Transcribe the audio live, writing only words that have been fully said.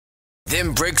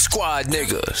Them Brick Squad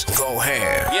niggas go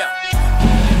ham. Yeah.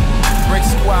 Brick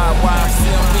Squad,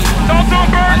 YMCMB. Don't do it,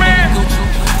 Birdman!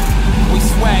 We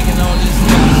swagging on these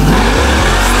niggas.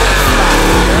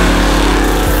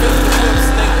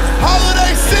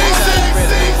 Holiday season!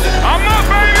 I'm up,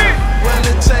 baby! When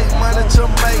it take money to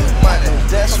make money,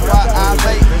 that's why I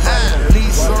make money.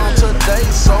 Need some today,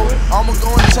 so I'ma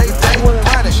go and take that money.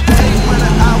 Take money,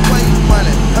 I wait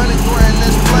money. 100 grand,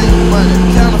 that's play money.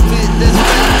 Counterfeit, that's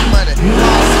fake money.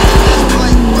 That's play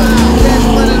money. Cash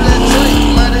money, that drink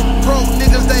money. Broke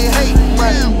niggas, they hate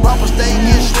money. Robbers, they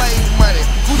get slave money.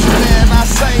 Gucci man, I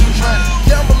save money.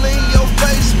 Gambling your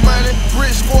face money.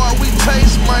 Rich squad, we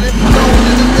taste money. No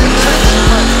niggas, they chase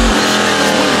money. Rich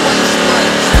niggas, we waste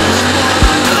money.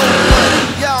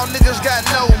 Y'all niggas got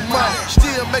no money,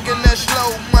 still making that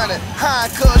slow money. High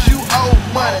cause you owe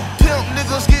money. Pimp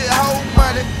niggas get whole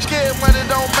money. Scared money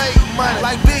don't make money.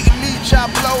 Like Big Meat, I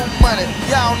blow money.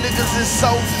 Y'all niggas is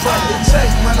so funny. It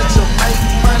takes money to make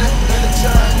money.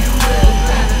 Anytime you ready,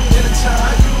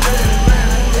 anytime you ready,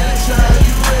 anytime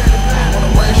you ready.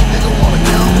 Wanna race nigga, wanna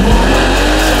gamble.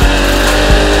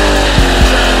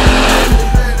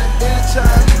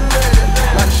 Anytime you ready,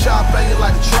 like a shop, baby,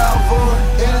 like a travel.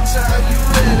 Anytime you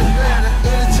ready,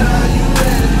 anytime you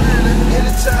ready,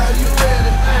 anytime you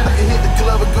ready, I can hit the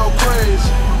club and go crazy.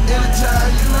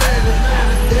 Anytime you ready,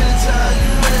 anytime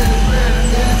you ready,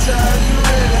 anytime you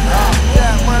ready.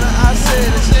 Got money, I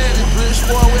said it. Rich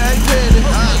boy, we ain't petty.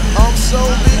 I'm so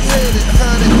big headed,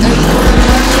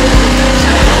 108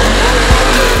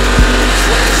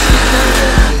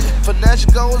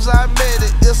 financial goals, I made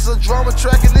it. It's a drama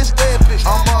track and it's epic.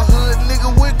 I'm a hood nigga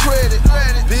with credit.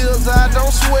 Bills, I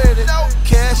don't sweat it.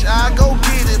 Cash, I go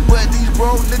get it. But these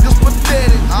broke niggas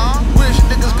pathetic. Rich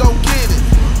niggas go get it.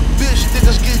 Bitch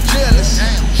niggas get jealous.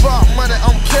 Drop money,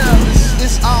 I'm careless.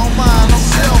 It's all mine, I'm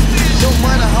selfish. Your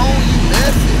money home, you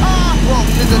left it. Broke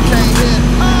nigga can't hit it.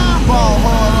 Ball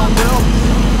hard, I'm wealthy.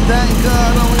 Thank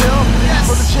God I'm healthy.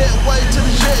 From the jet way to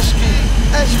the jet ski.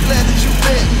 Ain't you glad that you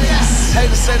met me?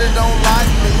 Haters say they don't like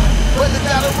me, but they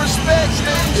gotta respect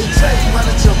me. It takes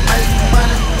money to make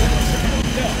money.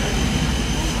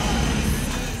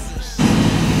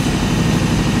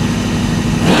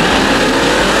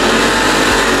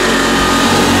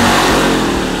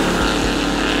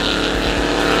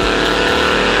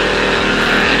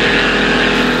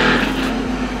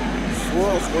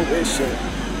 That shit.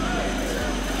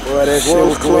 Boy, that shit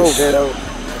was close. That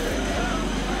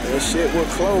shit was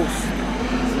close.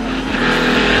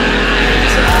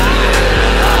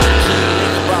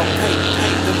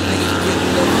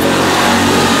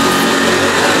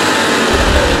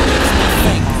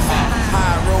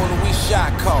 High roller, we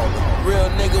shot caller. Real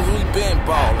niggas, we been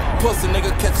ballin'. Pussy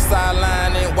nigga catch a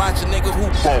sideline and watch a nigga who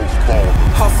ballin'.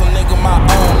 Hustle nigga my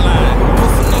own line.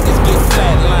 Pussy niggas get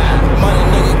flatline. Money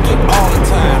nigga get all the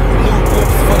time. New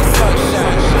whips for the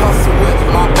sunshine. Hustle with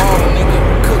my baller nigga.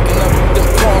 Cooking up them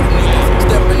water niggas.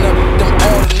 Stepping up them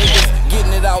order niggas.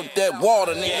 Getting it out that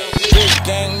water nigga. Rich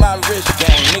gang, my rich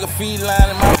gang. Nigga feline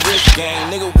in my rich gang.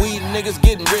 Nigga weed niggas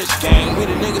getting rich gang. We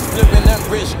the niggas flipping that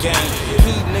rich gang.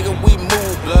 Key nigga we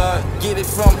move blood. Get it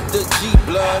from the G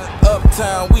blood.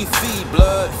 Uptown we feed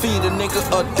blood. Feed a nigga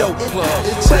a dope plug.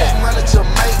 It takes money to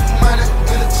make money.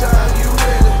 Anytime you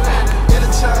ready,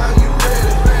 anytime you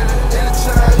ready,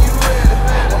 anytime you ready.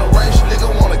 Wanna race nigga,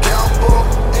 wanna gamble.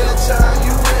 Anytime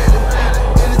you ready,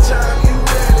 anytime you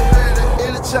ready,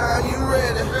 anytime you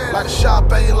ready. Like a shop,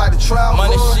 baby, like a travel.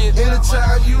 Money shit,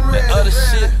 anytime you ready, that other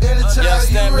shit. anytime You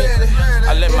understand me? ready. I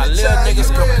let my little niggas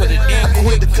come put it in I can hit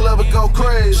quick. the club and go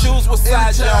crazy. Choose what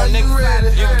side you on,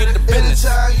 nigga. You can get the business.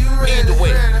 Either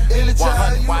way.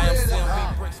 100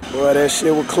 YMCMB. Boy, that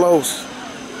shit was close.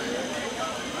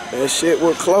 That shit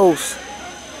was close.